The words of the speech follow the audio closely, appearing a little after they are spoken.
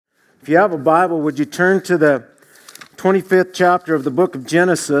If you have a Bible, would you turn to the 25th chapter of the book of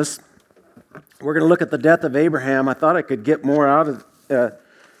Genesis? We're going to look at the death of Abraham. I thought I could get more out of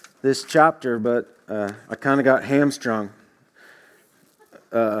this chapter, but I kind of got hamstrung.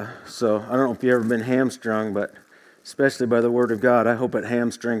 So I don't know if you've ever been hamstrung, but especially by the Word of God, I hope it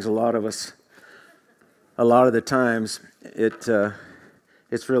hamstrings a lot of us. A lot of the times, it's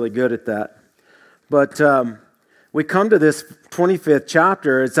really good at that. But we come to this 25th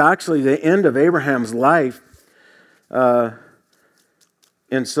chapter. It's actually the end of Abraham's life. And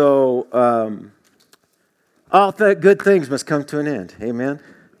so all good things must come to an end. Amen.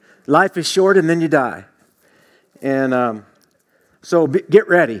 Life is short and then you die. And so get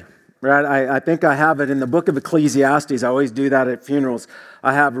ready. Right? I think I have it in the book of Ecclesiastes. I always do that at funerals.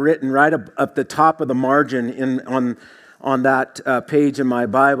 I have written right up the top of the margin on that page in my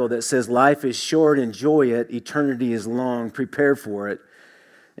Bible that says, life is short, enjoy it. Eternity is long, prepare for it.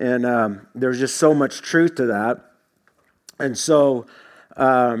 And there's just so much truth to that. And so,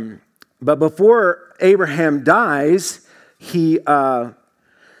 but before Abraham dies, he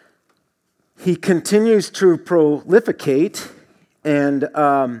continues to proliferate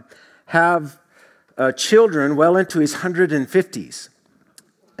and have children well into his 150s.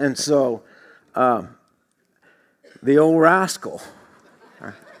 And so, the old rascal.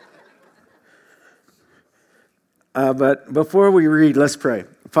 But before we read, let's pray.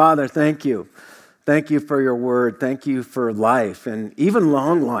 Father, thank you. Thank you for your word. Thank you for life and even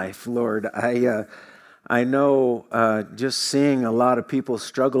long life, Lord. I know just seeing a lot of people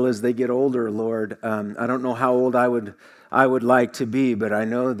struggle as they get older, Lord. I don't know how old I would like to be, but I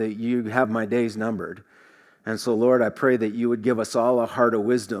know that you have my days numbered. And so, Lord, I pray that you would give us all a heart of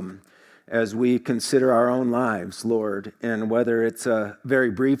wisdom as we consider our own lives, Lord, and whether it's a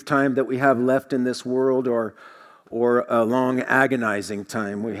very brief time that we have left in this world or a long agonizing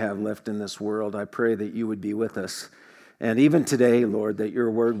time we have left in this world, I pray that you would be with us. And even today, Lord, that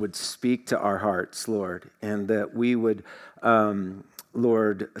your word would speak to our hearts, Lord, and that we would,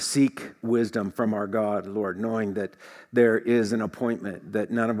 Lord, seek wisdom from our God, Lord, knowing that there is an appointment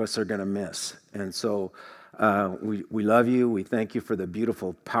that none of us are going to miss. And so we love you. We thank you for the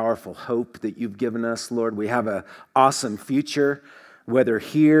beautiful, powerful hope that you've given us, Lord. We have an awesome future, whether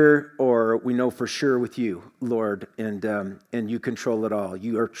here or we know for sure with you, Lord, and you control it all.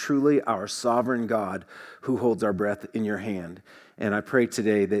 You are truly our sovereign God who holds our breath in your hand. And I pray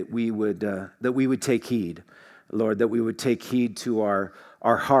today that we would take heed, Lord, that we would take heed to our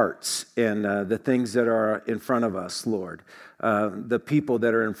hearts and the things that are in front of us, Lord, the people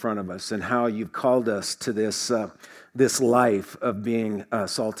that are in front of us, and how you've called us to this life of being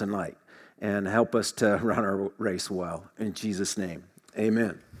salt and light, and help us to run our race well. In Jesus' name,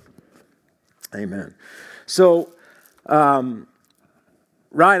 amen. Amen. So,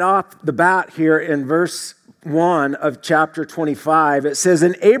 right off the bat here in verse 1 of chapter 25, it says,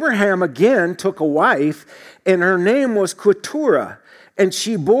 "And Abraham again took a wife, and her name was Keturah. And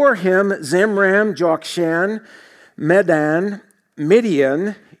she bore him Zemram, Jokshan, Medan,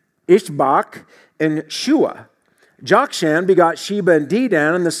 Midian, Ishbak, and Shua. Jokshan begot Sheba and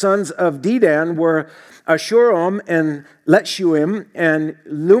Dedan, and the sons of Dedan were Ashuram and Letshuim and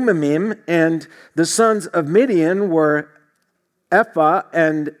Lumimim, and the sons of Midian were Ephah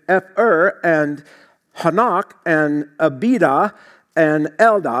and Epher and Hanok and Abidah and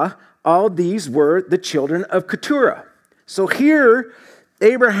Eldah. All these were the children of Keturah." So here,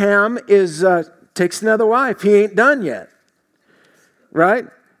 Abraham takes another wife. He ain't done yet, right?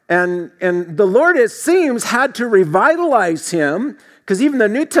 And the Lord, it seems, had to revitalize him, because even the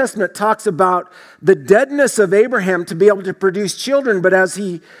New Testament talks about the deadness of Abraham to be able to produce children. But as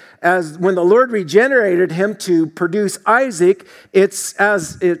when the Lord regenerated him to produce Isaac, it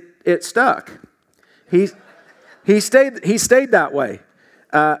stuck. He stayed that way.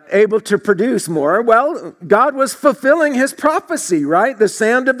 Able to produce more. Well, God was fulfilling his prophecy, right? The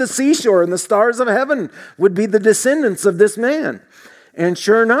sand of the seashore and the stars of heaven would be the descendants of this man. And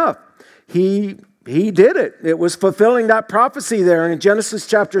sure enough, he did it. It was fulfilling that prophecy there in Genesis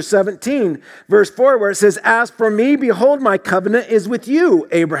chapter 17, verse 4, where it says, "As for me, behold, my covenant is with you,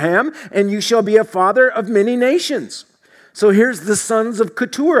 Abraham, and you shall be a father of many nations." So here's the sons of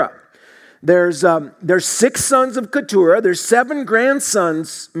Keturah. There's 6 sons of Keturah. There's 7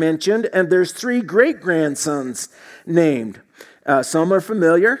 grandsons mentioned, and there's 3 great-grandsons named. Some are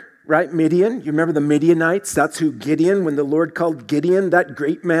familiar, right? Midian. You remember the Midianites? That's who Gideon, when the Lord called Gideon, that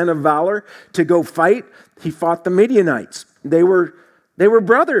great man of valor, to go fight, he fought the Midianites. They were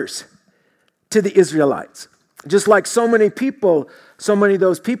brothers to the Israelites. Just like so many of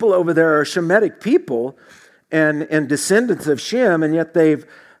those people over there are Shemitic people and descendants of Shem, and yet they've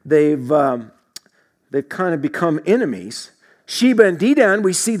they've kind of become enemies. Sheba and Dedan,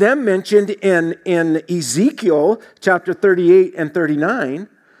 we see them mentioned in Ezekiel chapter 38 and 39.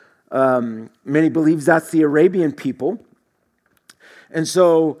 Many believe that's the Arabian people. And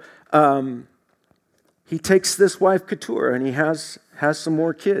so he takes this wife, Keturah, and he has some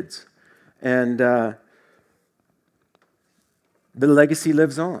more kids. And the legacy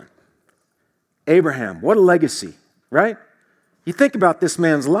lives on. Abraham, what a legacy, right? You think about this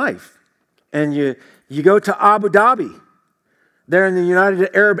man's life, and you go to Abu Dhabi, there in the United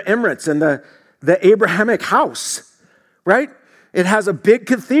Arab Emirates, and the Abrahamic house, right? It has a big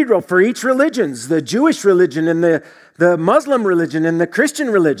cathedral for each religion, the Jewish religion and the Muslim religion and the Christian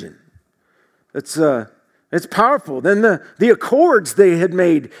religion. It's powerful. Then the accords they had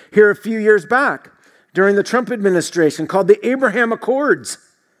made here a few years back during the Trump administration called the Abraham Accords.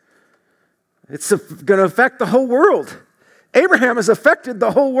 It's going to affect the whole world. Abraham has affected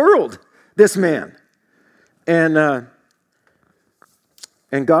the whole world, this man. And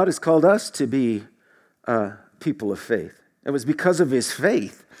God has called us to be people of faith. It was because of his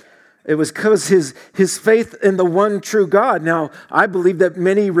faith. It was because his faith in the one true God. Now, I believe that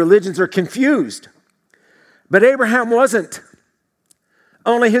many religions are confused. But Abraham wasn't.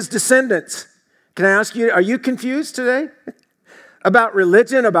 Only his descendants. Can I ask you, are you confused today? About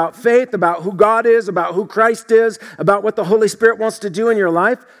religion, about faith, about who God is, about who Christ is, about what the Holy Spirit wants to do in your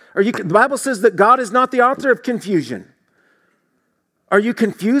life? The Bible says that God is not the author of confusion. Are you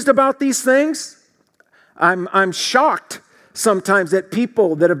confused about these things? I'm shocked sometimes at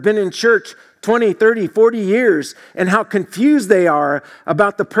people that have been in church 20, 30, 40 years and how confused they are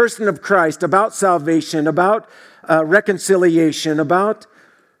about the person of Christ, about salvation, about reconciliation, about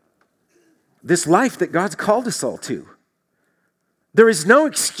this life that God's called us all to. There is no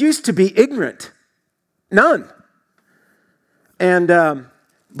excuse to be ignorant. None. And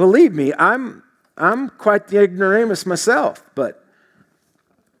believe me, I'm quite the ignoramus myself, but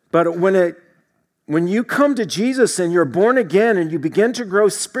when you come to Jesus and you're born again and you begin to grow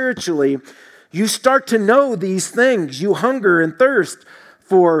spiritually, you start to know these things. You hunger and thirst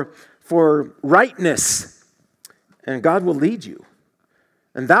for rightness, and God will lead you.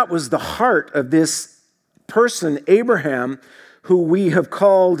 And that was the heart of this person, Abraham, who we have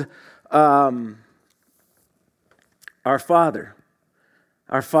called our father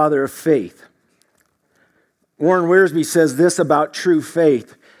of faith. Warren Wiersbe says this about true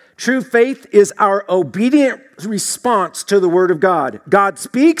faith. True faith is our obedient response to the Word of God. God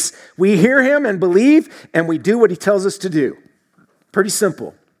speaks, we hear Him and believe, and we do what He tells us to do. Pretty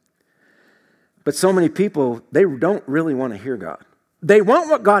simple. But so many people, they don't really want to hear God. They want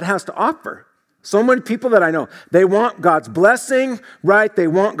what God has to offer. So many people that I know, they want God's blessing, right? They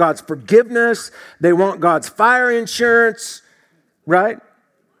want God's forgiveness. They want God's fire insurance, right?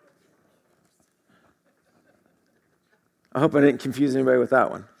 I hope I didn't confuse anybody with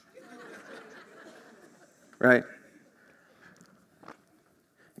that one. Right?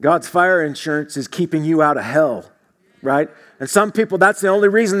 God's fire insurance is keeping you out of hell, right? And some people, that's the only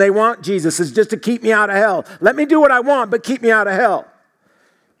reason they want Jesus, is just to keep me out of hell. Let me do what I want, but keep me out of hell.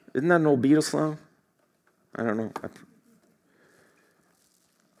 Isn't that an old Beatles song? I don't know.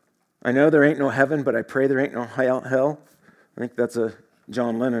 I know there ain't no heaven, but I pray there ain't no hell. I think that's a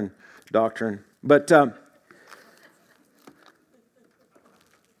John Lennon doctrine. But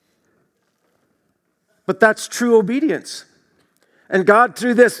that's true obedience. And God,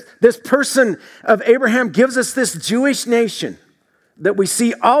 through this person of Abraham, gives us this Jewish nation that we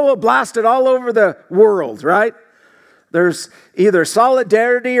see all blasted all over the world, right? There's either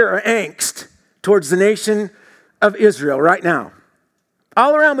solidarity or angst towards the nation of Israel right now.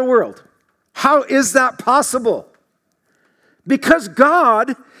 All around the world. How is that possible? Because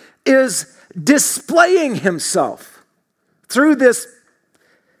God is displaying Himself through this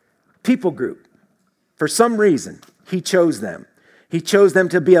people group. For some reason, He chose them. He chose them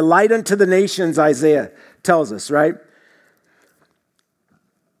to be a light unto the nations, Isaiah tells us, right?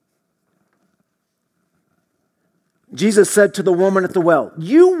 Jesus said to the woman at the well,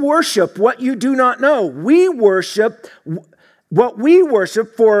 "You worship what you do not know. We worship what we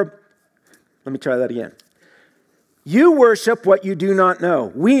worship for." Let me try that again. You worship what you do not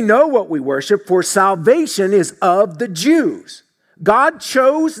know. We know what we worship, for salvation is of the Jews. God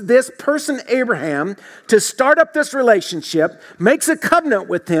chose this person, Abraham, to start up this relationship, makes a covenant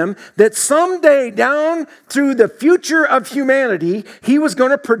with him that someday down through the future of humanity, He was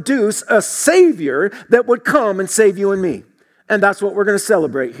going to produce a Savior that would come and save you and me. And that's what we're going to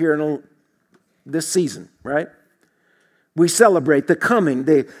celebrate here in this season, right? We celebrate the coming,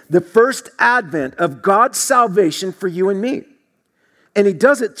 the first advent of God's salvation for you and me. And he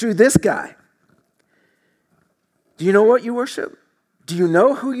does it through this guy. Do you know what you worship? Do you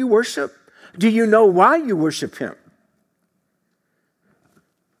know who you worship? Do you know why you worship him?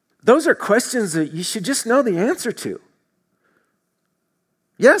 Those are questions that you should just know the answer to.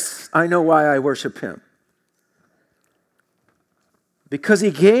 Yes, I know why I worship him. Because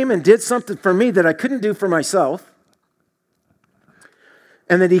he came and did something for me that I couldn't do for myself.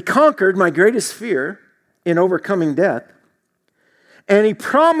 And that he conquered my greatest fear in overcoming death. And he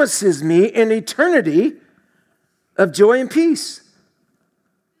promises me an eternity of joy and peace.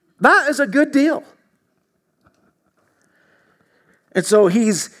 That is a good deal. And so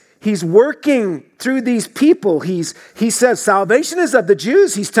he's working through these people. He says salvation is of the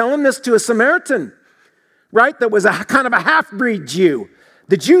Jews. He's telling this to a Samaritan, right? That was a kind of a half-breed Jew.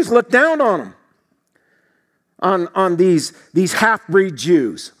 The Jews looked down on him, on these half-breed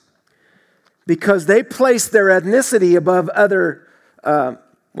Jews, because they placed their ethnicity above other,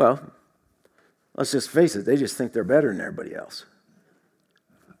 let's just face it, they just think they're better than everybody else.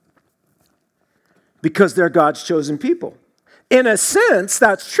 Because they're God's chosen people. In a sense,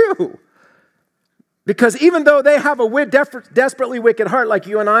 that's true. Because even though they have a desperately wicked heart like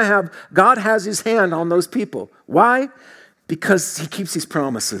you and I have, God has his hand on those people. Why? Because he keeps his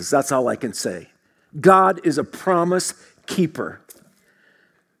promises. That's all I can say. God is a promise keeper.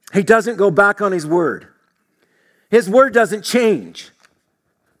 He doesn't go back on his word. His word doesn't change.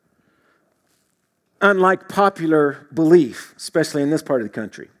 Unlike popular belief, especially in this part of the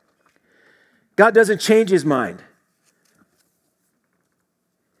country. God doesn't change his mind.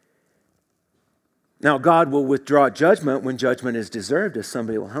 Now, God will withdraw judgment when judgment is deserved if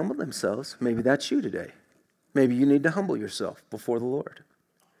somebody will humble themselves. Maybe that's you today. Maybe you need to humble yourself before the Lord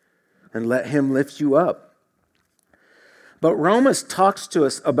and let him lift you up. But Romans talks to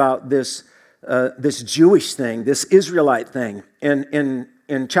us about this Jewish thing, this Israelite thing.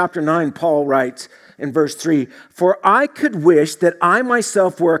 In chapter 9, Paul writes in verse 3, "For I could wish that I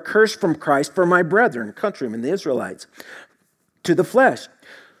myself were accursed from Christ for my brethren," countrymen, the Israelites, "to the flesh,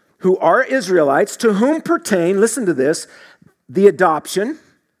 who are Israelites, to whom pertain," listen to this, "the adoption,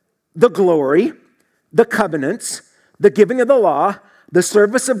 the glory, the covenants, the giving of the law, the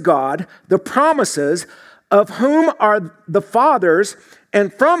service of God, the promises, of whom are the fathers,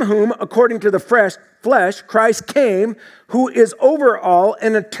 and from whom, according to the flesh, Christ came, who is over all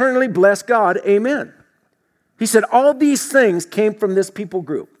and eternally blessed God. Amen." He said all these things came from this people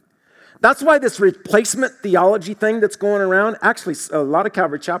group. That's why this replacement theology thing that's going around, actually a lot of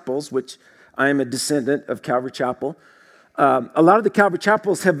Calvary chapels, which I am a descendant of Calvary Chapel, a lot of the Calvary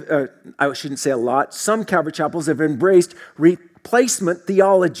chapels have, I shouldn't say a lot, some Calvary chapels have embraced replacement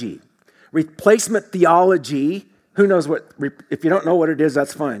theology. Replacement theology, who knows what, if you don't know what it is,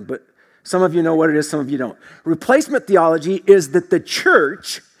 that's fine, but some of you know what it is, some of you don't. Replacement theology is that the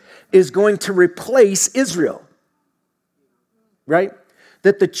church is going to replace Israel, right?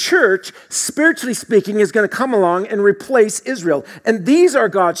 That the church, spiritually speaking, is going to come along and replace Israel. And these are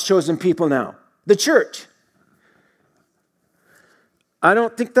God's chosen people now, the church. I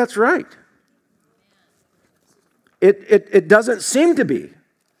don't think that's right. It doesn't seem to be.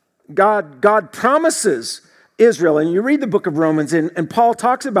 God promises Israel, and you read the book of Romans, and Paul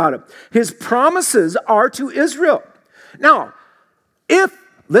talks about it. His promises are to Israel. Now, if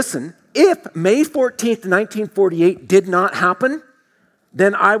May 14th, 1948 did not happen,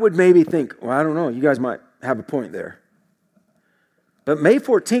 then I would maybe think, well, I don't know, you guys might have a point there. But May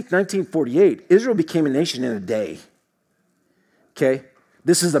 14th, 1948, Israel became a nation in a day. Okay?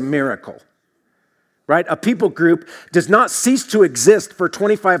 This is a miracle. Right? A people group does not cease to exist for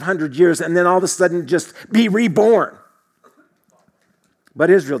 2,500 years and then all of a sudden just be reborn. But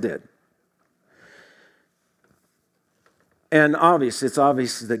Israel did. And it's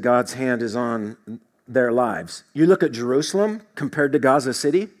obvious that God's hand is on their lives. You look at Jerusalem compared to Gaza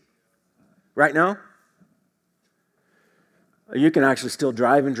City right now. You can actually still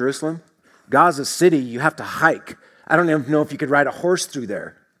drive in Jerusalem. Gaza City, you have to hike. I don't even know if you could ride a horse through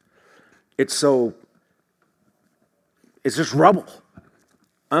there. It's just rubble.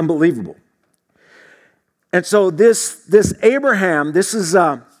 Unbelievable. And so this Abraham, this is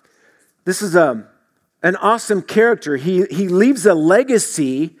an awesome character. He leaves a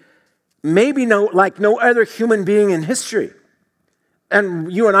legacy maybe like no other human being in history.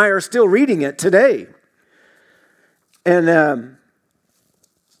 And you and I are still reading it today. And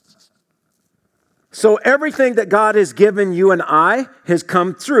so everything that God has given you and I has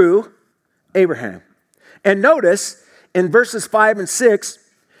come through Abraham. And notice in verses 5 and 6,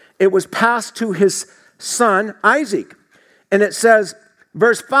 it was passed to his son Isaac. And it says,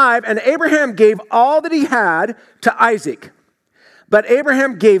 verse 5, "And Abraham gave all that he had to Isaac. But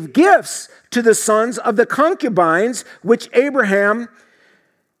Abraham gave gifts to the sons of the concubines which Abraham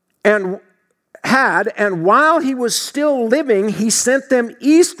and while he was still living, he sent them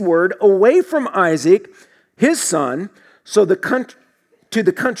eastward away from Isaac, his son, to the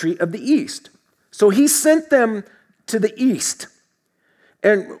country of the east. So he sent them to the east.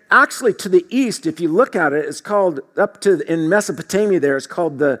 And actually to the east, if you look at it, it's called, in Mesopotamia there, it's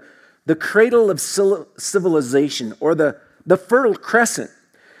called the cradle of civilization, or the Fertile Crescent.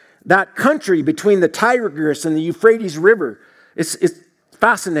 That country between the Tigris and the Euphrates River, it's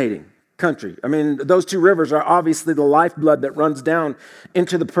fascinating country. I mean, those two rivers are obviously the lifeblood that runs down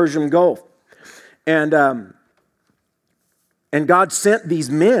into the Persian Gulf. And God sent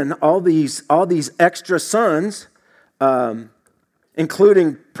these men, all these extra sons,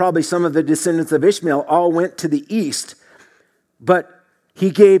 including probably some of the descendants of Ishmael, all went to the east. But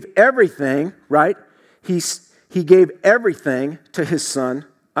he gave everything, right? He gave everything to his son,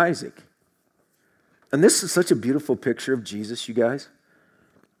 Isaac. And this is such a beautiful picture of Jesus, you guys.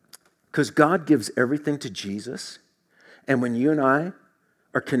 Because God gives everything to Jesus. And when you and I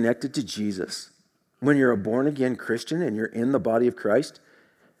are connected to Jesus, when you're a born-again Christian and you're in the body of Christ,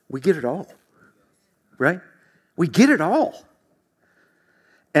 we get it all, right? We get it all.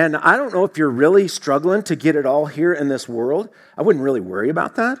 And I don't know if you're really struggling to get it all here in this world. I wouldn't really worry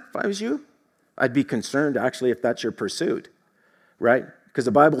about that if I was you. I'd be concerned, actually, if that's your pursuit, right? Because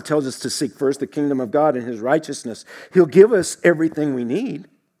the Bible tells us to seek first the kingdom of God and his righteousness. He'll give us everything we need.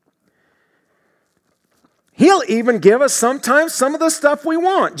 He'll even give us sometimes some of the stuff we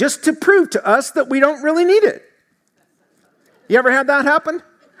want, just to prove to us that we don't really need it. You ever had that happen?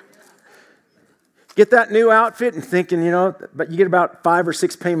 Get that new outfit and thinking, but you get about 5 or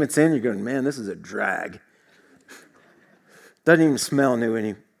 6 payments in, you're going, man, this is a drag. Doesn't even smell new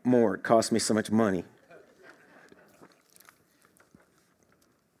anymore. It costs me so much money.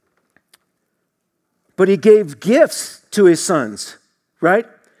 But he gave gifts to his sons, right?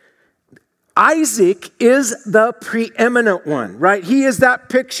 Isaac is the preeminent one, right? He is that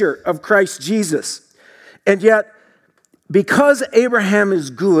picture of Christ Jesus. And yet, because Abraham is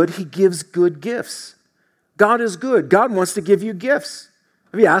good, he gives good gifts. God is good. God wants to give you gifts.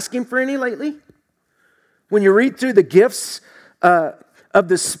 Have you asked him for any lately? When you read through the gifts of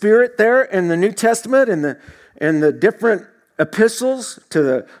the Spirit there in the New Testament and the different epistles to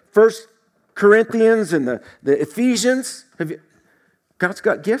the First Corinthians and the Ephesians, God's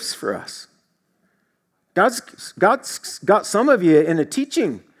got gifts for us. God's got some of you in a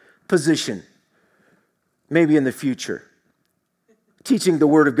teaching position, maybe in the future. Teaching the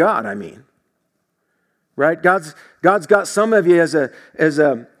Word of God, I mean. Right? God's got some of you as a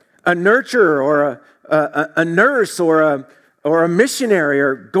nurturer or a nurse or a missionary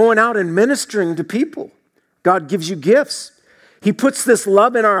or going out and ministering to people. God gives you gifts. He puts this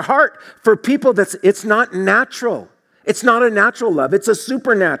love in our heart for people it's not natural. It's not a natural love. It's a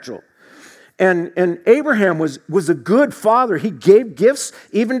supernatural. And Abraham was a good father. He gave gifts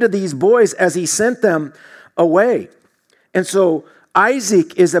even to these boys as he sent them away. And so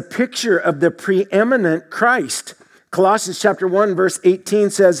Isaac is a picture of the preeminent Christ. Colossians chapter 1, verse 18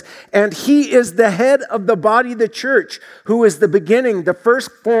 says, and he is the head of the body, the church, who is the beginning, the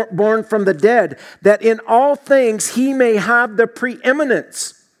firstborn from the dead, that in all things he may have the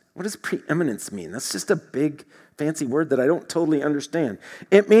preeminence. What does preeminence mean? That's just a big fancy word that I don't totally understand.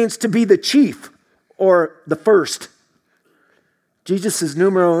 It means to be the chief or the first. Jesus is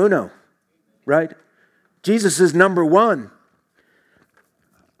numero uno, right? Jesus is number one.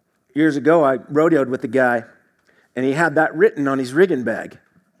 Years ago, I rodeoed with a guy, and he had that written on his rigging bag.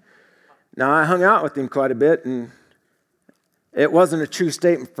 Now, I hung out with him quite a bit, and it wasn't a true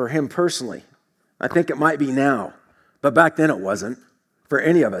statement for him personally. I think it might be now, but back then it wasn't for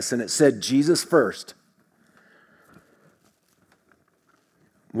any of us, and it said Jesus first.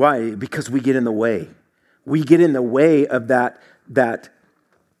 Why? Because we get in the way. We get in the way of that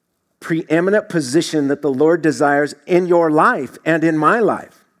preeminent position that the Lord desires in your life and in my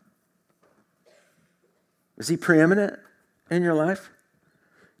life. Is he preeminent in your life?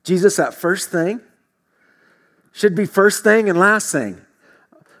 Jesus, that first thing, should be first thing and last thing.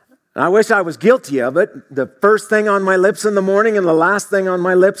 I wish I was guilty of it. The first thing on my lips in the morning and the last thing on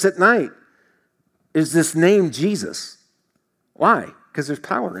my lips at night is this name Jesus. Why? Because there's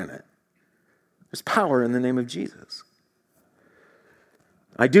power in it. There's power in the name of Jesus.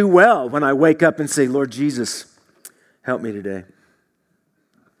 I do well when I wake up and say, Lord Jesus, help me today.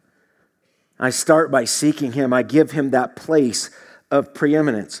 I start by seeking him. I give him that place of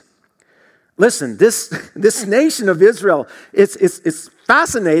preeminence. Listen, this nation of Israel, it's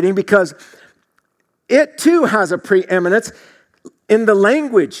fascinating because it too has a preeminence. in the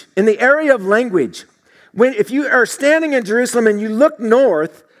language, in the area of language, if you are standing in Jerusalem and you look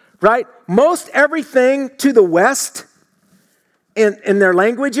north, right, most everything to the west in their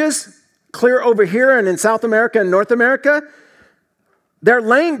languages, clear over here and in South America and North America, their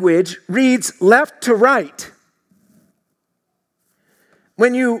language reads left to right.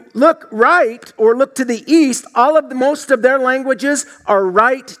 When you look right or look to the east, most of their languages are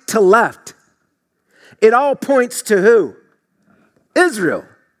right to left. It all points to who? Israel.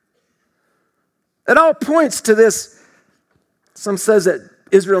 It all points to this. Some says that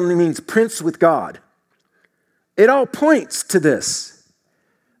Israel means prince with God. It all points to this.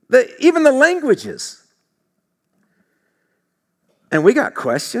 Even the languages. And we got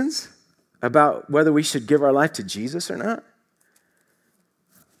questions about whether we should give our life to Jesus or not.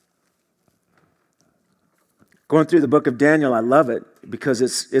 Going through the book of Daniel, I love it because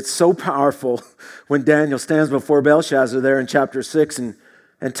it's so powerful when Daniel stands before Belshazzar there in chapter 6 and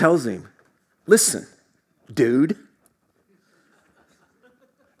tells him, listen, dude,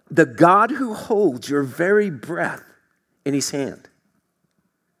 the God who holds your very breath in his hand,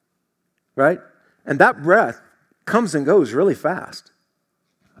 right? And that breath comes and goes really fast.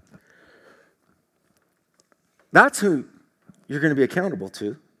 That's who you're going to be accountable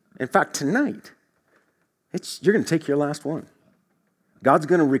to. In fact, tonight, you're going to take your last one. God's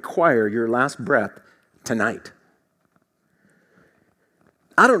going to require your last breath tonight.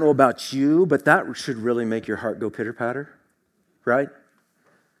 I don't know about you, but that should really make your heart go pitter-patter, right?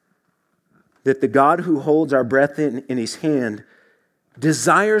 That the God who holds our breath in his hand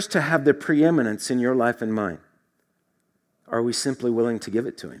desires to have the preeminence in your life and mine. Are we simply willing to give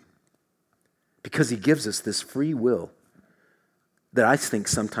it to him? Because he gives us this free will that I think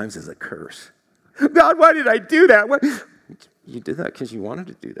sometimes is a curse. God, why did I do that? What? You did that because you wanted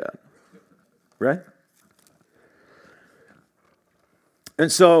to do that, right?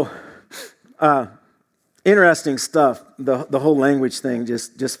 And so, interesting stuff. The whole language thing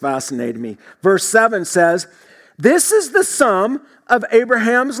just fascinated me. Verse 7 says, this is the sum of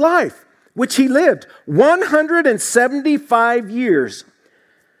Abraham's life, which he lived, 175 years.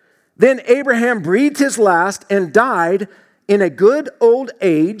 Then Abraham breathed his last and died in a good old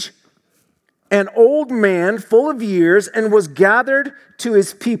age, an old man full of years, and was gathered to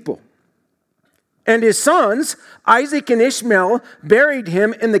his people. And his sons, Isaac and Ishmael, buried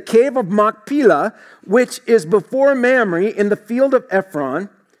him in the cave of Machpelah, which is before Mamre in the field of Ephron,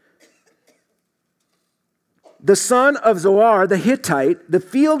 the son of Zoar the Hittite, the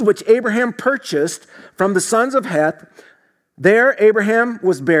field which Abraham purchased from the sons of Heth. There Abraham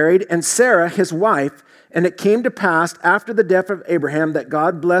was buried, and Sarah his wife. And it came to pass after the death of Abraham that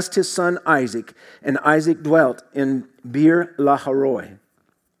God blessed his son Isaac, and Isaac dwelt in Beer Laharoi.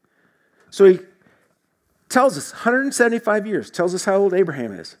 So he tells us 175 years, tells us how old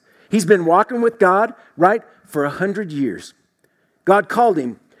Abraham is. He's been walking with God, right, for 100 years. God called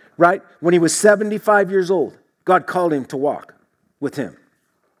him, right, when he was 75 years old. God called him to walk with him.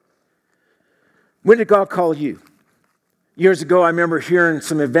 When did God call you? Years ago, I remember hearing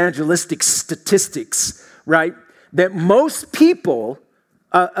some evangelistic statistics, right? That most people,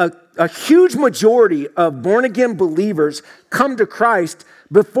 a huge majority of born-again believers come to Christ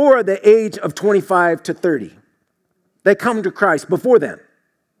before the age of 25 to 30. They come to Christ before then.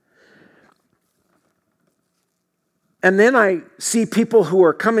 And then I see people who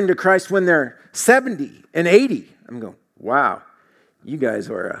are coming to Christ when they're 70 and 80. I'm going, wow, you guys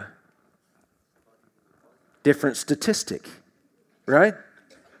are a different statistic, right?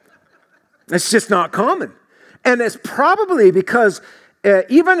 It's just not common. And it's probably because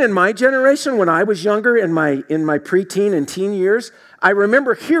even in my generation, when I was younger, in my preteen and teen years, I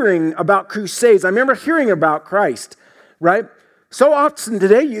remember hearing about crusades. I remember hearing about Christ, right? So often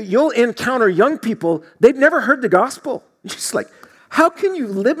today, you'll encounter young people, they've never heard the gospel. You're just like, how can you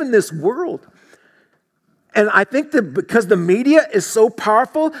live in this world? And I think that because the media is so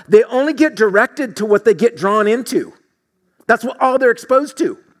powerful, they only get directed to what they get drawn into. That's what all they're exposed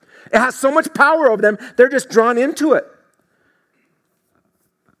to. It has so much power over them, they're just drawn into it.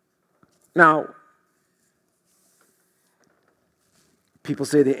 Now, people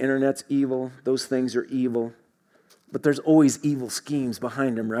say the internet's evil, those things are evil, but there's always evil schemes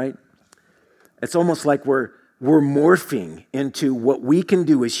behind them, right? It's almost like we're morphing into what we can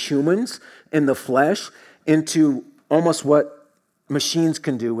do as humans in the flesh into almost what machines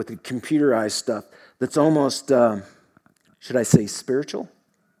can do with the computerized stuff that's almost, should I say, spiritual?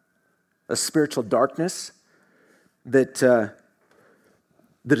 A spiritual darkness that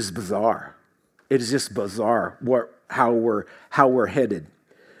is bizarre. It is just bizarre how we're headed.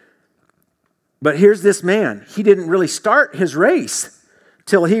 But here's this man. He didn't really start his race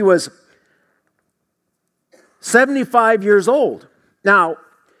till he was 75 years old. Now,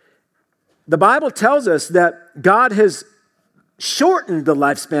 the Bible tells us that God has shortened the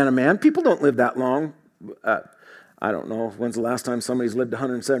lifespan of man. People don't live that long. I don't know when's the last time somebody's lived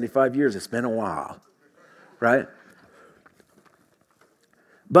 175 years. It's been a while, right?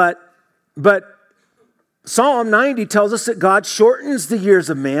 But Psalm 90 tells us that God shortens the years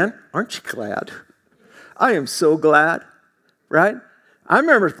of man. Aren't you glad? I am so glad, right? I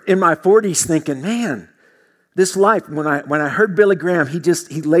remember in my 40s thinking, man, this life, when I heard Billy Graham, he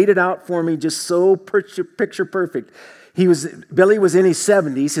laid it out for me just so picture perfect. Billy was in his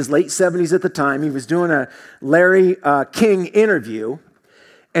 70s, his late 70s at the time. He was doing a Larry King interview,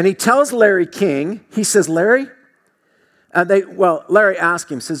 and he tells Larry King, he says, Larry asked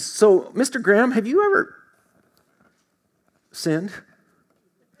him, says, so, Mr. Graham, have you ever sinned?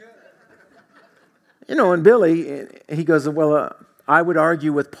 And Billy, he goes, well, I would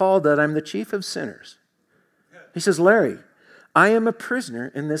argue with Paul that I'm the chief of sinners. He says, Larry, I am a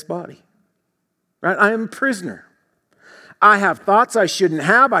prisoner in this body, right? I am a prisoner. I have thoughts I shouldn't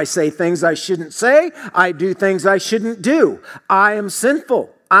have. I say things I shouldn't say. I do things I shouldn't do. I am sinful.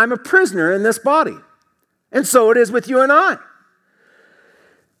 I'm a prisoner in this body. And so it is with you and I.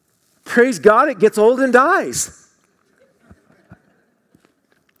 Praise God, it gets old and dies.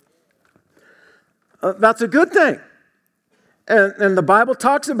 That's a good thing. And the Bible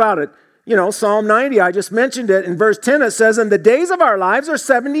talks about it. Psalm 90, I just mentioned it. In verse 10, it says, and the days of our lives are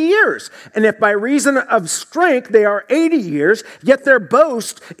 70 years. And if by reason of strength they are 80 years, yet their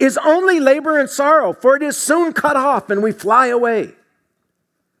boast is only labor and sorrow, for it is soon cut off and we fly away.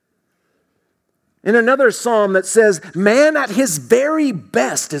 In another psalm that says, man at his very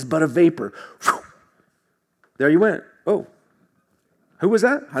best is but a vapor. Whew. There you went. Oh, who was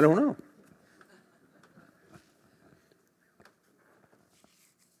that? I don't know.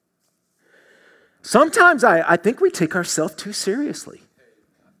 Sometimes I think we take ourselves too seriously,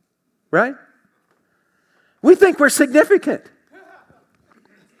 right? We think we're significant.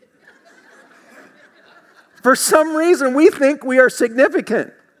 For some reason, we think we are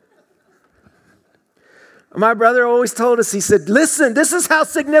significant. My brother always told us, he said, listen, this is how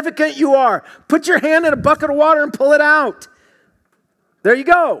significant you are. Put your hand in a bucket of water and pull it out. There you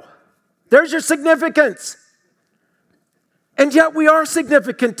go. There's your significance. And yet we are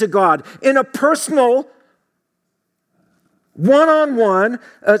significant to God in a personal, one-on-one,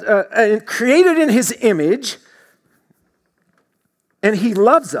 created in His image, and He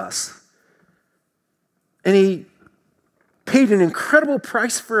loves us. And He paid an incredible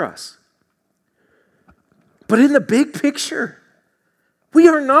price for us. But in the big picture, we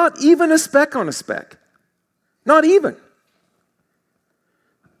are not even a speck on a speck. Not even.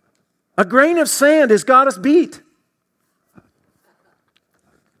 A grain of sand has got us beat.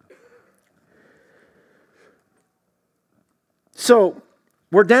 So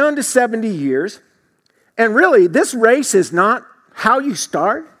we're down to 70 years. And really, this race is not how you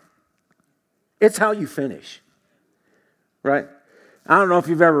start. It's how you finish. Right? I don't know if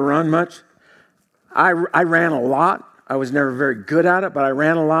you've ever run much. I ran a lot. I was never very good at it, but I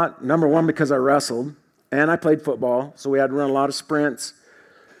ran a lot. Number one, because I wrestled. And I played football, so we had to run a lot of sprints.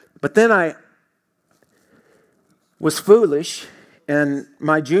 But then I was foolish, and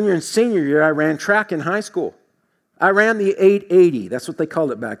my junior and senior year, I ran track in high school. I ran the 880. That's what they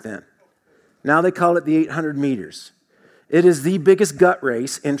called it back then. Now they call it the 800 meters. It is the biggest gut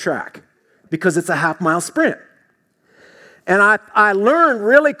race in track because it's a half-mile sprint. And I learned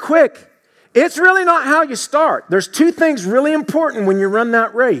really quick, it's really not how you start. There's two things really important when you run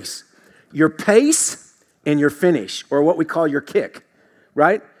that race. Your pace and your finish, or what we call your kick,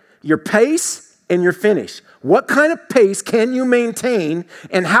 right? Your pace and your finish. What kind of pace can you maintain,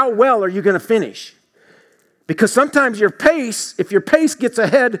 and how well are you going to finish? Because sometimes if your pace gets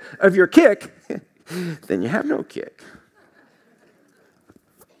ahead of your kick, then you have no kick.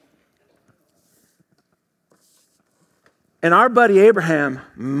 And our buddy Abraham,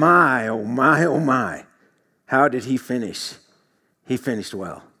 my, oh my, oh my, how did he finish? He finished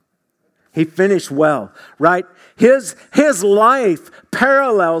well. He finished well, right? His life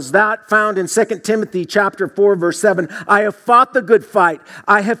parallels that found in 2 Timothy chapter 4, verse 7. I have fought the good fight.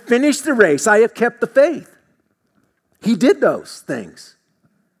 I have finished the race. I have kept the faith. He did those things.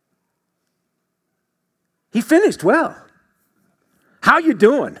 He finished well. How you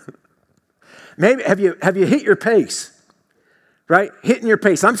doing? Maybe have you hit your pace? Right? Hitting your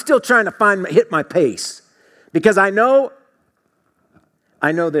pace. I'm still trying to hit my pace. Because I know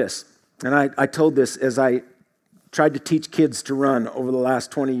this. And I told this as I tried to teach kids to run over the last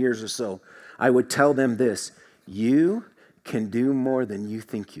 20 years or so. I would tell them this: you can do more than you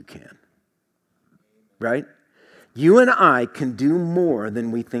think you can. Right? You and I can do more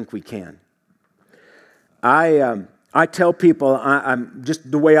than we think we can. I tell people I'm just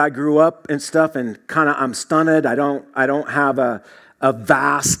the way I grew up and stuff, and kind of I'm stunted. I don't have a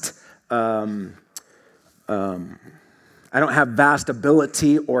vast I don't have vast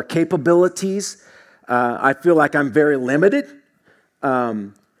ability or capabilities. I feel like I'm very limited.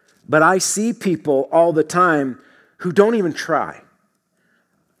 But I see people all the time who don't even try.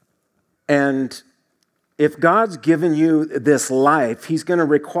 And if God's given you this life, He's going to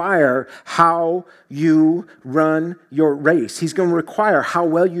require how you run your race. He's going to require how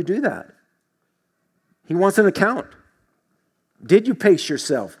well you do that. He wants an account. Did you pace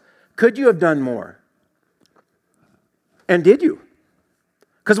yourself? Could you have done more? And did you?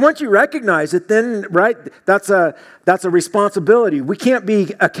 Because once you recognize it, then, right, that's a responsibility. We can't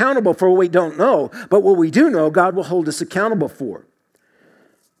be accountable for what we don't know, but what we do know, God will hold us accountable for.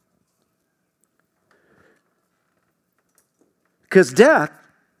 Because death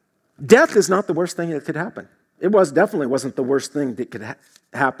is not the worst thing that could happen. It definitely wasn't the worst thing that could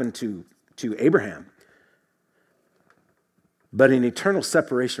happen to Abraham. But an eternal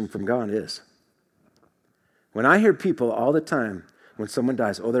separation from God is. When I hear people all the time, when someone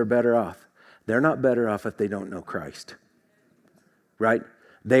dies, oh, they're better off. They're not better off if they don't know Christ. Right?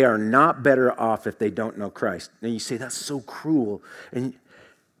 They are not better off if they don't know Christ. And you say, that's so cruel. And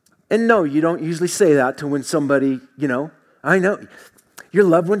no, you don't usually say that to when somebody, I know, your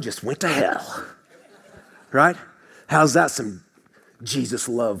loved one just went to hell. Right? How's that some Jesus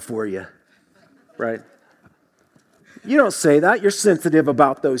love for you? Right? You don't say that. You're sensitive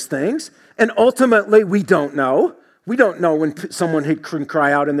about those things. And ultimately, we don't know. We don't know when someone can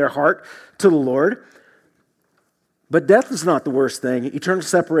cry out in their heart to the Lord. But death is not the worst thing. Eternal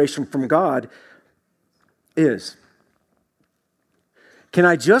separation from God is. Can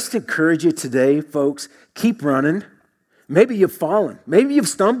I just encourage you today, folks, keep running. Maybe you've fallen. Maybe you've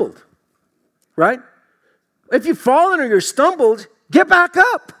stumbled. Right? If you've fallen or you're stumbled, get back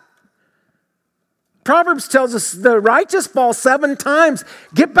up. Proverbs tells us the righteous fall 7 times.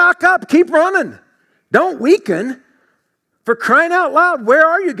 Get back up. Keep running. Don't weaken. For crying out loud, where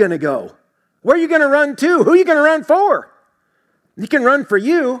are you going to go? Where are you going to run to? Who are you going to run for? You can run for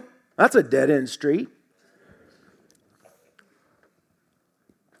you. That's a dead-end street.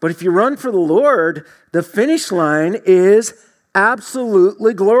 But if you run for the Lord, the finish line is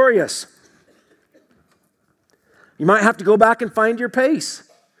absolutely glorious. You might have to go back and find your pace.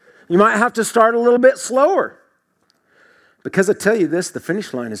 You might have to start a little bit slower. Because I tell you this, the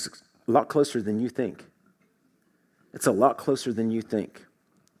finish line is a lot closer than you think. It's a lot closer than you think.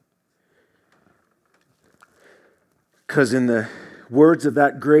 Because in the words of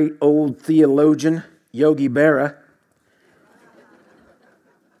that great old theologian, Yogi Berra,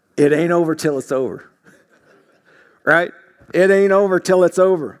 it ain't over till it's over. Right? It ain't over till it's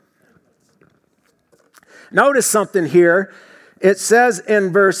over. Notice something here. It says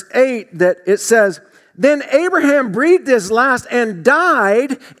in verse 8 that it says, then Abraham breathed his last and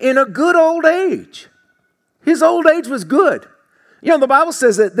died in a good old age. His old age was good. The Bible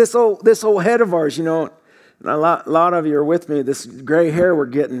says that this old head of ours, and a lot of you are with me, this gray hair we're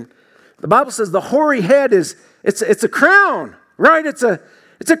getting. The Bible says the hoary head it's a crown, right? It's a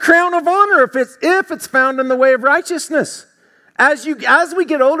crown of honor if it's found in the way of righteousness. As we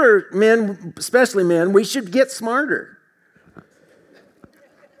get older, men, especially men, we should get smarter.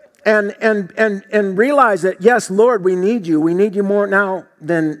 And realize that, yes, Lord, we need you. We need you more now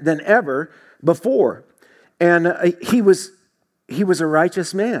than ever before. And he was a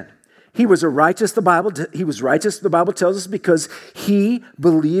righteous man. He was righteous, the Bible tells us, because he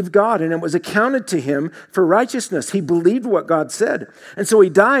believed God, and it was accounted to him for righteousness. He believed what God said. And so he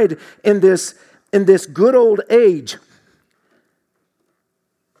died in this good old age.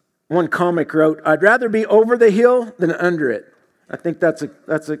 One comic wrote, I'd rather be over the hill than under it. I think that's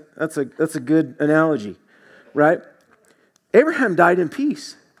a good analogy, right? Abraham died in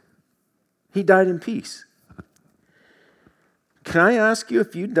peace. He died in peace. Can I ask you,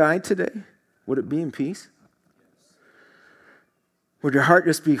 if you died today, would it be in peace? Would your heart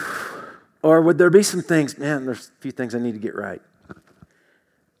just be, or would there be some things, man, there's a few things I need to get right?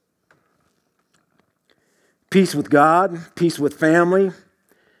 Peace with God, peace with family,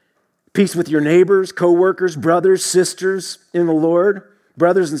 peace with your neighbors, co-workers, brothers, sisters in the Lord,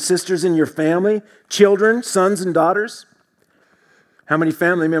 brothers and sisters in your family, children, sons and daughters. How many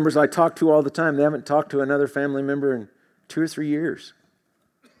family members I talk to all the time, they haven't talked to another family member in 2 or 3 years.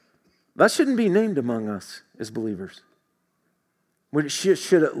 That shouldn't be named among us as believers. It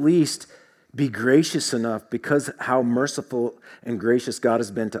should at least be gracious enough, because how merciful and gracious God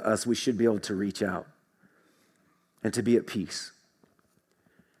has been to us, we should be able to reach out and to be at peace.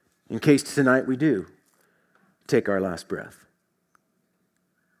 In case tonight we do take our last breath.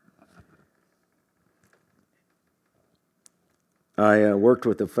 I worked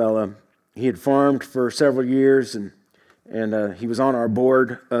with a fella. He had farmed for several years, and he was on our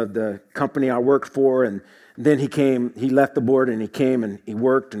board of the company I worked for, and then he left the board, and he came and he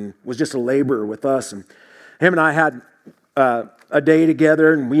worked and was just a laborer with us. And him and I had a day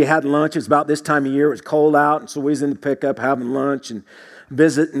together, and we had lunch. It was about this time of year. It was cold out, and so we was in the pickup having lunch and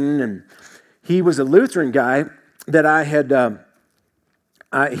visiting. And he was a Lutheran guy that I had,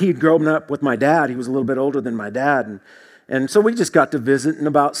 he'd grown up with my dad. He was a little bit older than my dad, and so we just got to visiting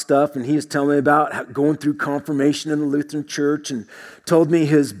about stuff, and he was telling me about going through confirmation in the Lutheran church, and told me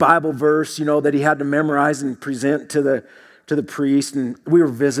his Bible verse, that he had to memorize and present to the priest. And we were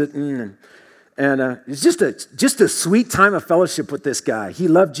visiting, and it's just a sweet time of fellowship with this guy. He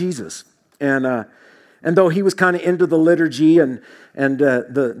loved Jesus, and though he was kind of into the liturgy and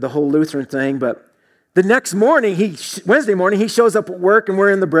the whole Lutheran thing, but the next morning, Wednesday morning, he shows up at work, and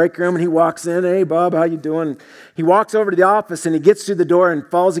we're in the break room, and he walks in. Hey, Bob, how you doing? He walks over to the office, and he gets through the door and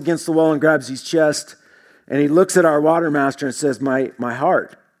falls against the wall and grabs his chest, and he looks at our water master and says, my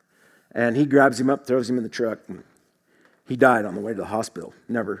heart. And he grabs him up, throws him in the truck, and he died on the way to the hospital.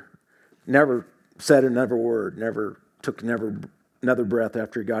 Never said another word, never took another breath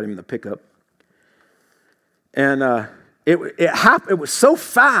after he got him in the pickup. And it happened. It was so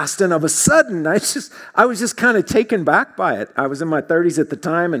fast, and of a sudden, I was just kind of taken back by it. I was in my 30s at the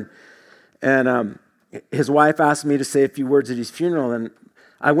time, and his wife asked me to say a few words at his funeral, and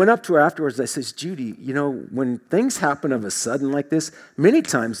I went up to her afterwards. I says, Judy, when things happen of a sudden like this, many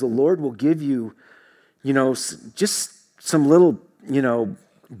times the Lord will give you, just some little,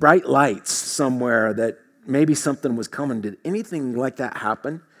 bright lights somewhere that maybe something was coming. Did anything like that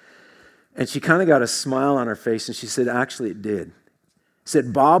happen? And she kind of got a smile on her face, and she said, actually, it did.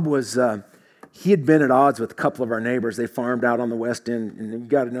 Said Bob he had been at odds with a couple of our neighbors. They farmed out on the west end, and you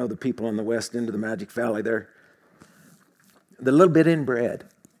got to know the people on the west end of the Magic Valley. They're a little bit inbred.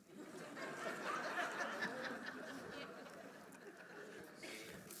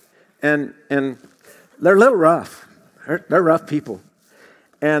 And they're a little rough. They're rough people.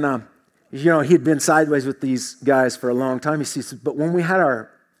 And, he had been sideways with these guys for a long time. He says, but when we had our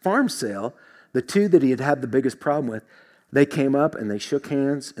farm sale, the two that he had the biggest problem with, they came up and they shook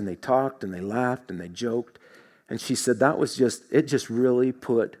hands and they talked and they laughed and they joked. And she said it just really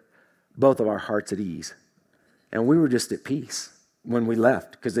put both of our hearts at ease. And we were just at peace when we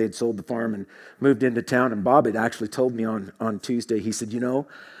left, because they had sold the farm and moved into town. And Bob had actually told me on Tuesday, he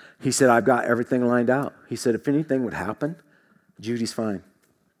said, I've got everything lined out. He said, if anything would happen, Judy's fine.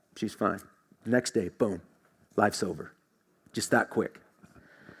 She's fine. Next day, boom, life's over. Just that quick.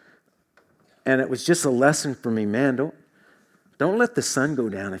 And it was just a lesson for me, man, don't let the sun go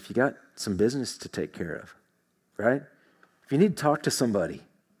down if you got some business to take care of, right? If you need to talk to somebody,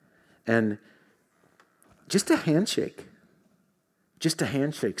 and just a handshake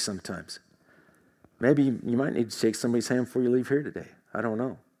sometimes. Maybe you might need to shake somebody's hand before you leave here today. I don't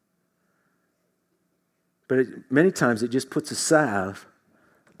know. But many times it just puts a salve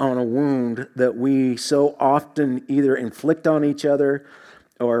on a wound that we so often either inflict on each other,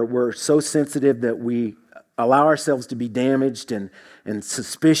 or we're so sensitive that we allow ourselves to be damaged and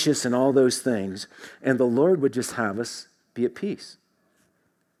suspicious and all those things. And the Lord would just have us be at peace.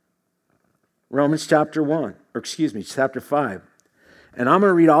 Romans chapter 5. And I'm going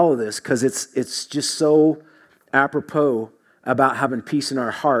to read all of this because it's just so apropos about having peace in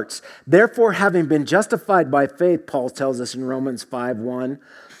our hearts. Therefore, having been justified by faith, Paul tells us in Romans 5:1,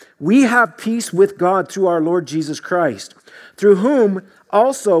 we have peace with God through our Lord Jesus Christ, through whom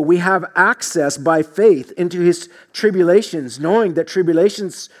also we have access by faith into his tribulations, knowing that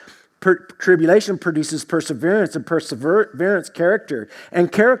tribulation produces perseverance, and perseverance character,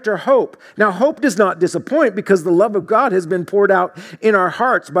 and character hope. Now hope does not disappoint, because the love of God has been poured out in our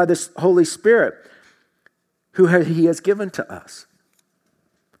hearts by the Holy Spirit, who he has given to us.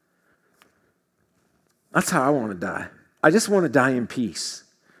 That's how I want to die. I just want to die in peace.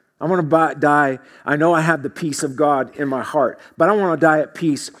 I want to die. I know I have the peace of God in my heart, but I want to die at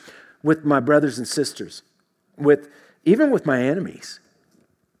peace with my brothers and sisters, even with my enemies.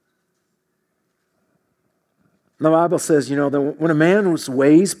 The Bible says, that when a man's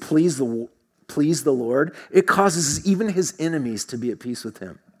ways please the Lord, it causes even his enemies to be at peace with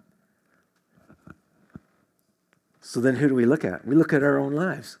him. So then who do we look at? We look at our own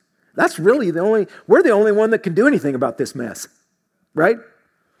lives. That's really we're the only one that can do anything about this mess, right?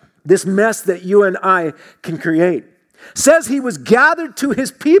 this mess that you and I can create. Says he was gathered to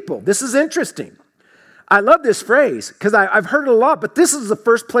his people. This is interesting. I love this phrase because I've heard it a lot, but this is the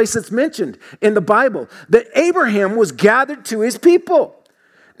first place it's mentioned in the Bible, that Abraham was gathered to his people.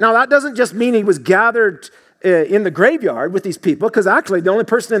 Now, that doesn't just mean he was gathered in the graveyard with these people, because actually the only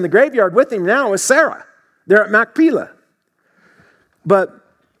person in the graveyard with him now is Sarah. They're at Machpelah. But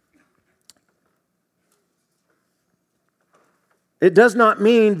it does not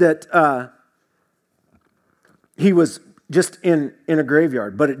mean that he was just in a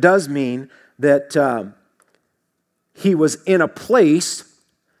graveyard, but it does mean that he was in a place.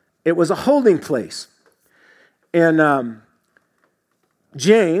 It was a holding place. In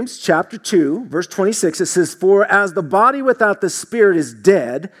James chapter 2, verse 26, it says, "For as the body without the spirit is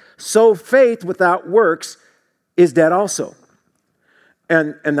dead, so faith without works is dead also."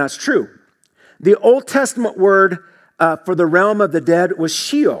 And that's true. The Old Testament word for the realm of the dead was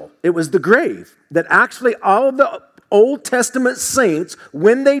Sheol. It was the grave. That actually all of the Old Testament saints,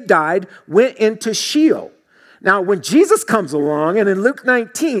 when they died, went into Sheol. Now, when Jesus comes along, and in Luke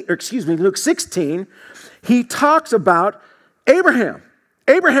 16, he talks about Abraham.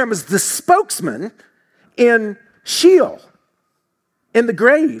 Abraham is the spokesman in Sheol, in the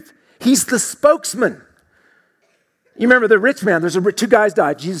grave. He's the spokesman. You remember the rich man, two guys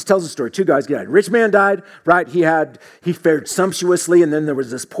died. Jesus tells the story, two guys died. Rich man died, right? He fared sumptuously, and then there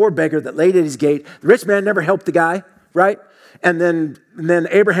was this poor beggar that laid at his gate. The rich man never helped the guy, right? And then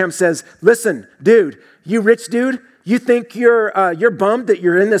Abraham says, "Listen, dude, you rich dude, you think you're bummed that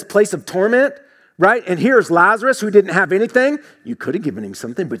you're in this place of torment, right? And here's Lazarus who didn't have anything. You could have given him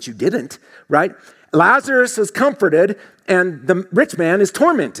something, but you didn't, right? Lazarus is comforted, and the rich man is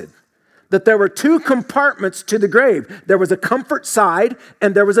tormented." That there were two compartments to the grave. There was a comfort side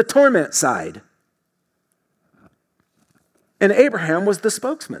and there was a torment side. And Abraham was the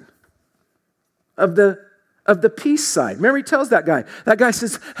spokesman of the peace side. Remember, he tells that guy. That guy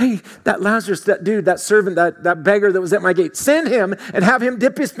says, "Hey, that Lazarus, that dude, that servant, that beggar that was at my gate, send him and have him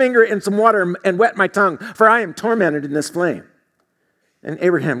dip his finger in some water and wet my tongue, for I am tormented in this flame." And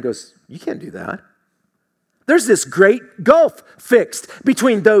Abraham goes, "You can't do that." There's this great gulf fixed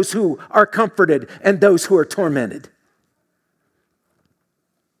between those who are comforted and those who are tormented.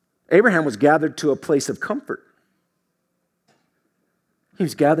 Abraham was gathered to a place of comfort. He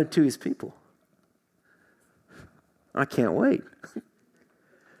was gathered to his people. I can't wait.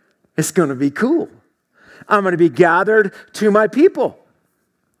 It's going to be cool. I'm going to be gathered to my people.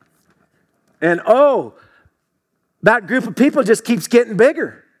 And that group of people just keeps getting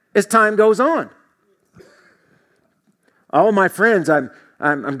bigger as time goes on. All of my friends, I'm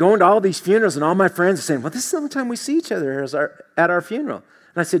going to all these funerals, and all my friends are saying, "Well, this is the only time we see each other at our funeral."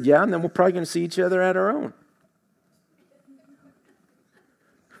 And I said, "Yeah, and then we're probably going to see each other at our own."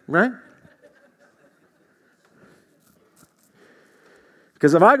 Right?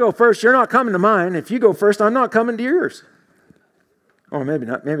 Because if I go first, you're not coming to mine. If you go first, I'm not coming to yours. Or maybe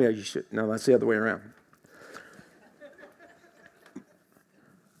not. Maybe you should. No, that's the other way around.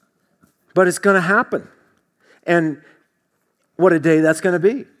 But it's going to happen. And what a day that's going to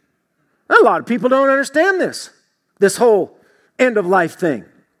be. A lot of people don't understand this whole end of life thing.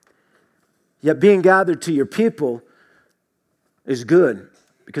 Yet being gathered to your people is good,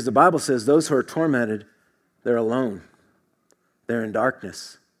 because the Bible says those who are tormented, they're alone. They're in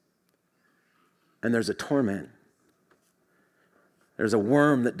darkness. And there's a torment. There's a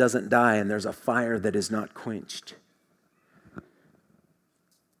worm that doesn't die, and there's a fire that is not quenched.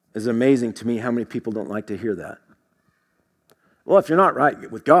 It's amazing to me how many people don't like to hear that. Well, if you're not right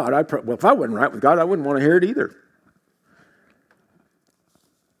with God, if I wasn't right with God, I wouldn't want to hear it either.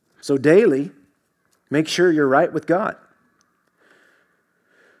 So daily, make sure you're right with God.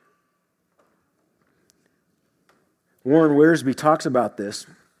 Warren Wiersbe talks about this,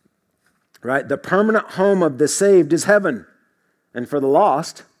 right? The permanent home of the saved is heaven, and for the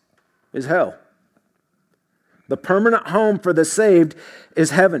lost is hell. The permanent home for the saved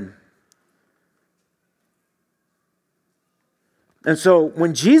is heaven. And so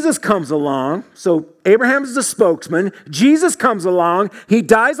when Jesus comes along, so Abraham is the spokesman, Jesus comes along, he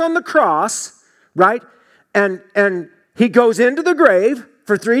dies on the cross, right? And he goes into the grave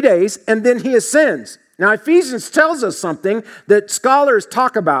for 3 days, and then he ascends. Now, Ephesians tells us something that scholars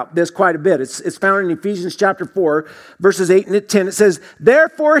talk about this quite a bit. It's found in Ephesians chapter 4, verses 8 and 10. It says,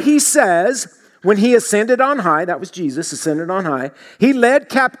 "Therefore he says, when he ascended on high," that was Jesus, ascended on high, "he led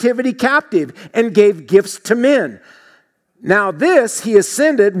captivity captive and gave gifts to men." Now this, he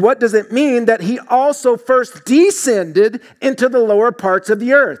ascended, what does it mean? That he also first descended into the lower parts of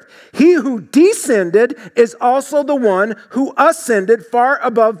the earth. He who descended is also the one who ascended far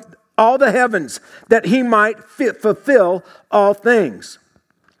above all the heavens, that he might fulfill all things.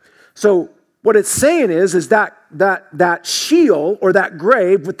 So what it's saying is that Sheol, or that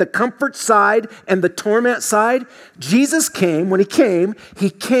grave with the comfort side and the torment side, Jesus came. When he came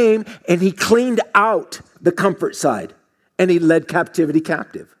and he cleaned out the comfort side. And he led captivity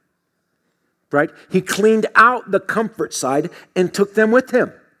captive, right? He cleaned out the comfort side and took them with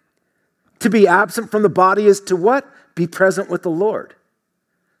him. To be absent from the body is to what? Be present with the Lord.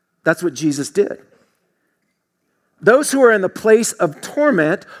 That's what Jesus did. Those who are in the place of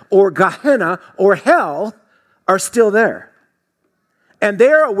torment or Gehenna or hell are still there. And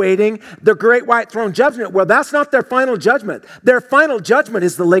they're awaiting the great white throne judgment. Well, that's not their final judgment. Their final judgment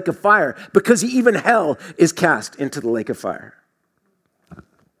is the lake of fire, because even hell is cast into the lake of fire.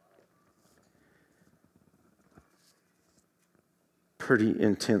 Pretty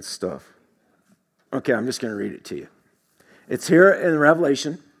intense stuff. Okay, I'm just going to read it to you. It's here in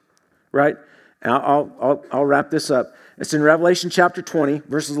Revelation, right? I'll wrap this up. It's in Revelation chapter 20,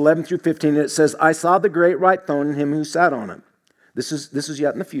 verses 11 through 15. And it says, I saw the great white throne and him who sat on it. This is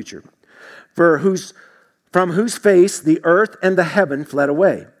yet in the future. From whose face the earth and the heaven fled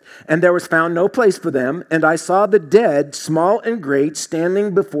away, and there was found no place for them. And I saw the dead, small and great,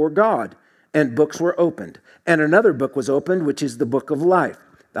 standing before God, and books were opened. And another book was opened, which is the book of life.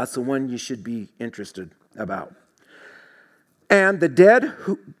 That's the one you should be interested about. And the dead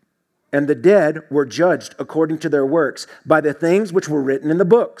were judged according to their works by the things which were written in the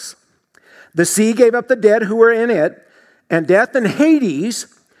books. The sea gave up the dead who were in it, and death and Hades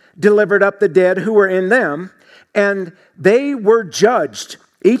delivered up the dead who were in them, and they were judged,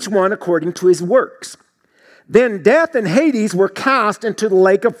 each one according to his works. Then death and Hades were cast into the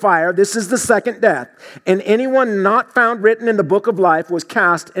lake of fire. This is the second death. And anyone not found written in the book of life was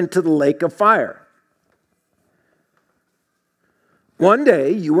cast into the lake of fire. One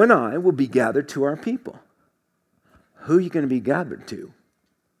day, you and I will be gathered to our people. Who are you going to be gathered to?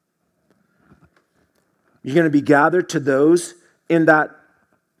 You're going to be gathered to those in that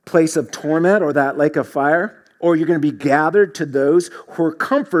place of torment or that lake of fire, or you're going to be gathered to those who are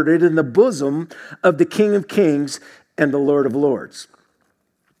comforted in the bosom of the King of Kings and the Lord of Lords.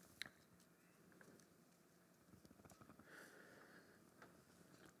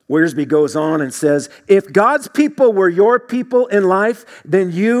 Wiersbe goes on and says, if God's people were your people in life,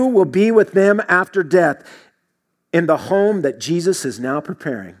 then you will be with them after death in the home that Jesus is now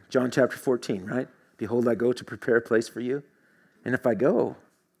preparing. John chapter 14, right? Behold, I go to prepare a place for you. And if I go,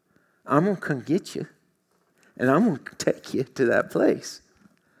 I'm going to come get you. And I'm going to take you to that place.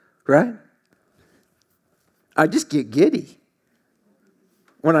 Right? I just get giddy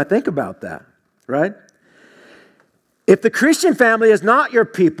when I think about that. Right? If the Christian family is not your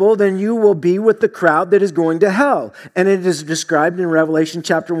people, then you will be with the crowd that is going to hell. And it is described in Revelation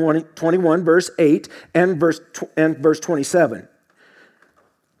chapter 21, verse 8 and verse 27.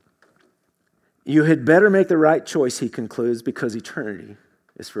 You had better make the right choice, he concludes, because eternity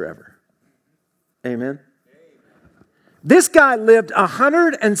is forever. Amen? This guy lived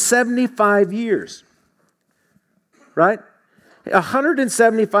 175 years. Right?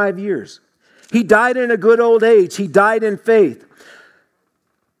 175 years. He died in a good old age. He died in faith.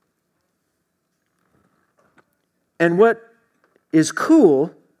 And what is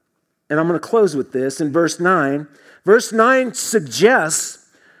cool, and I'm going to close with this, in verse 9. Verse 9 suggests,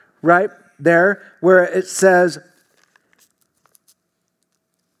 right there, where it says,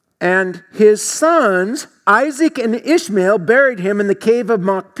 and his sons, Isaac and Ishmael, buried him in the cave of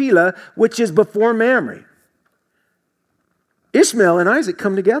Machpelah, which is before Mamre. Ishmael and Isaac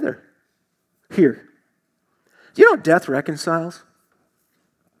come together here. Do you know death reconciles?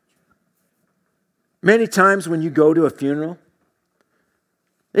 Many times when you go to a funeral,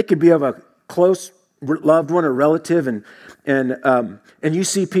 it could be of a close loved one or relative, and you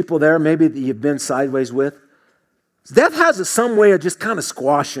see people there maybe that you've been sideways with. Death has some way of just kind of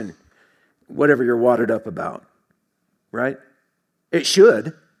squashing whatever you're wadded up about, right? It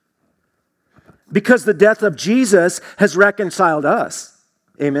should. Because the death of Jesus has reconciled us.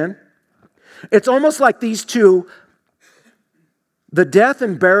 Amen? It's almost like these two, the death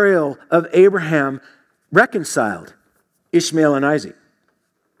and burial of Abraham reconciled Ishmael and Isaac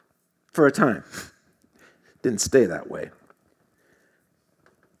for a time. Didn't stay that way.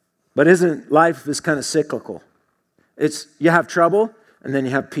 But isn't life is kind of cyclical? You have trouble, and then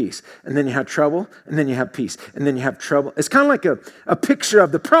you have peace. And then you have trouble, and then you have peace. And then you have trouble. It's kind of like a picture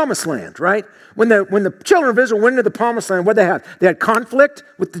of the promised land, right? When the children of Israel went into the promised land, what did they have? They had conflict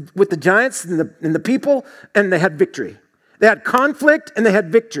with the giants and the people, and they had victory. They had conflict and they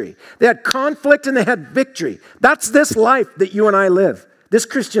had victory. They had conflict and they had victory. That's this life that you and I live, this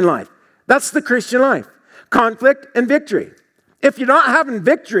Christian life. That's the Christian life. Conflict and victory. If you're not having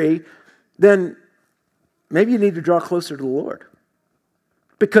victory, then maybe you need to draw closer to the Lord.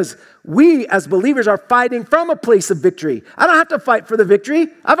 Because we as believers are fighting from a place of victory. I don't have to fight for the victory.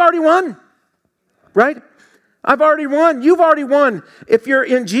 I've already won. Right? I've already won. You've already won. If you're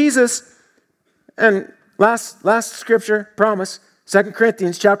in Jesus, and last scripture, promise, 2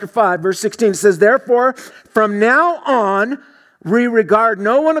 Corinthians chapter 5, verse 16 says, therefore, from now on, we regard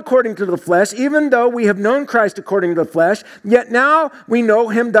no one according to the flesh, even though we have known Christ according to the flesh, yet now we know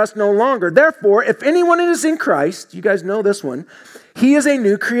him thus no longer. Therefore, if anyone is in Christ, you guys know this one, he is a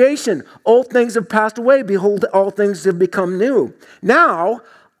new creation. Old things have passed away. Behold, all things have become new. Now,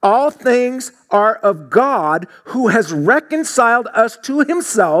 all things are of God, who has reconciled us to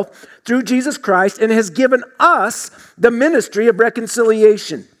himself through Jesus Christ and has given us the ministry of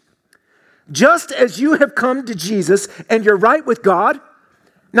reconciliation. Just as you have come to Jesus and you're right with God,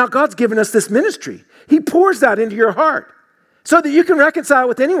 now God's given us this ministry. He pours that into your heart so that you can reconcile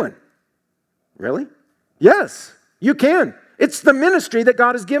with anyone. Really? Yes, you can. It's the ministry that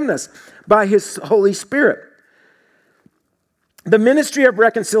God has given us by his Holy Spirit. The ministry of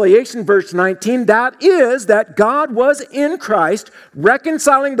reconciliation, verse 19, that is that God was in Christ,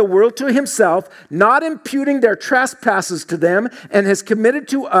 reconciling the world to himself, not imputing their trespasses to them, and has committed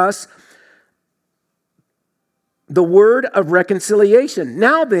to us the word of reconciliation.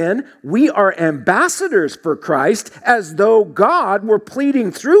 Now then, we are ambassadors for Christ, as though God were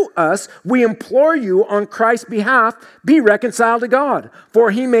pleading through us. We implore you on Christ's behalf, be reconciled to God.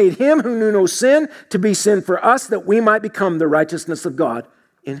 For he made him who knew no sin to be sin for us, that we might become the righteousness of God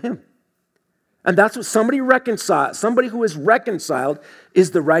in him. And that's what somebody who is reconciled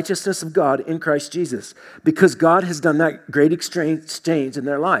is the righteousness of God in Christ Jesus. Because God has done that great exchange in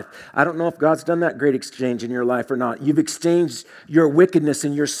their life. I don't know if God's done that great exchange in your life or not. You've exchanged your wickedness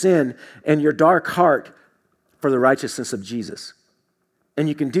and your sin and your dark heart for the righteousness of Jesus. And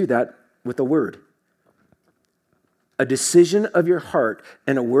you can do that with a word. A decision of your heart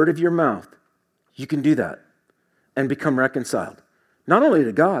and a word of your mouth. You can do that and become reconciled. Not only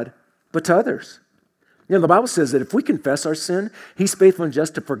to God, but to others. You know, the Bible says that if we confess our sin, he's faithful and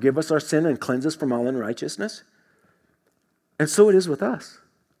just to forgive us our sin and cleanse us from all unrighteousness. And so it is with us.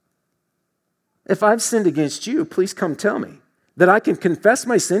 If I've sinned against you, please come tell me that I can confess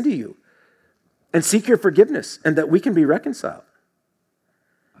my sin to you and seek your forgiveness and that we can be reconciled.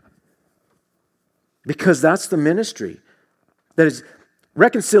 Because that's the ministry. That is,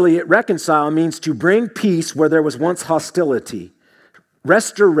 reconcile means to bring peace where there was once hostility.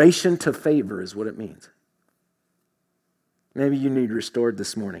 Restoration to favor is what it means. Maybe you need restored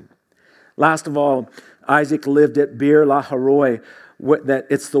this morning. Last of all, Isaac lived at Beer Laharoi, that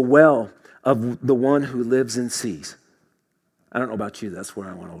it's the well of the one who lives and sees. I don't know about you, that's where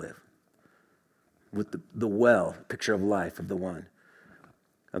I want to live. With the well, picture of life of the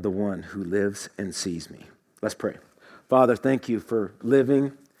one who lives and sees me. Let's pray. Father, thank you for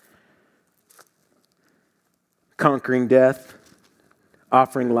living, conquering death,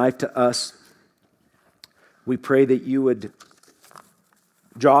 offering life to us. We pray that you would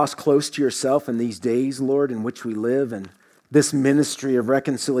draw us close to yourself in these days, Lord, in which we live, and this ministry of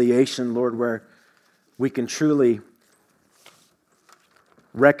reconciliation, Lord, where we can truly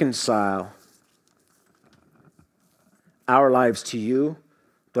reconcile our lives to you,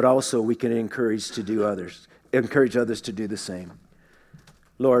 but also we can encourage others to do the same.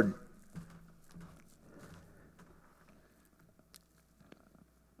 Lord,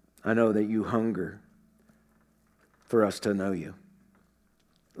 I know that you hunger for us to know you.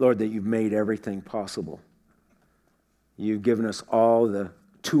 Lord, that you've made everything possible. You've given us all the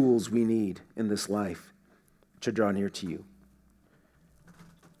tools we need in this life to draw near to you,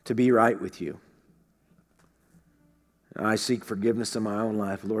 to be right with you. I seek forgiveness in my own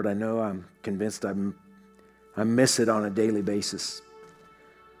life. Lord, I know I'm convinced I miss it on a daily basis.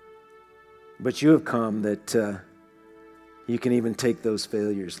 But you have come that you can even take those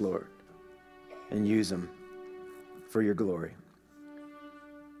failures, Lord, and use them for your glory.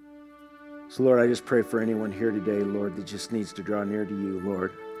 So, Lord, I just pray for anyone here today, Lord, that just needs to draw near to you,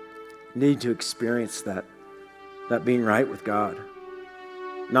 Lord. Need to experience that being right with God,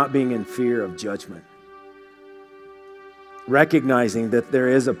 not being in fear of judgment. Recognizing that there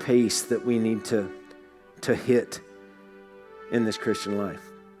is a pace that we need to hit in this Christian life.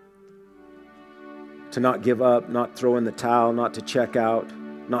 To not give up, not throw in the towel, not to check out,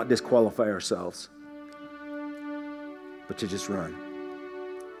 not disqualify ourselves, but to just run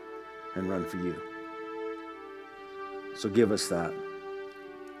and run for you. So give us that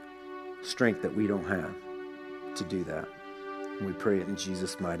strength that we don't have to do that. And we pray it in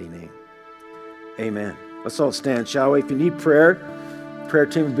Jesus' mighty name. Amen. Let's all stand, shall we? If you need prayer, prayer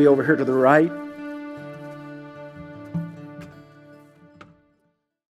team will be over here to the right.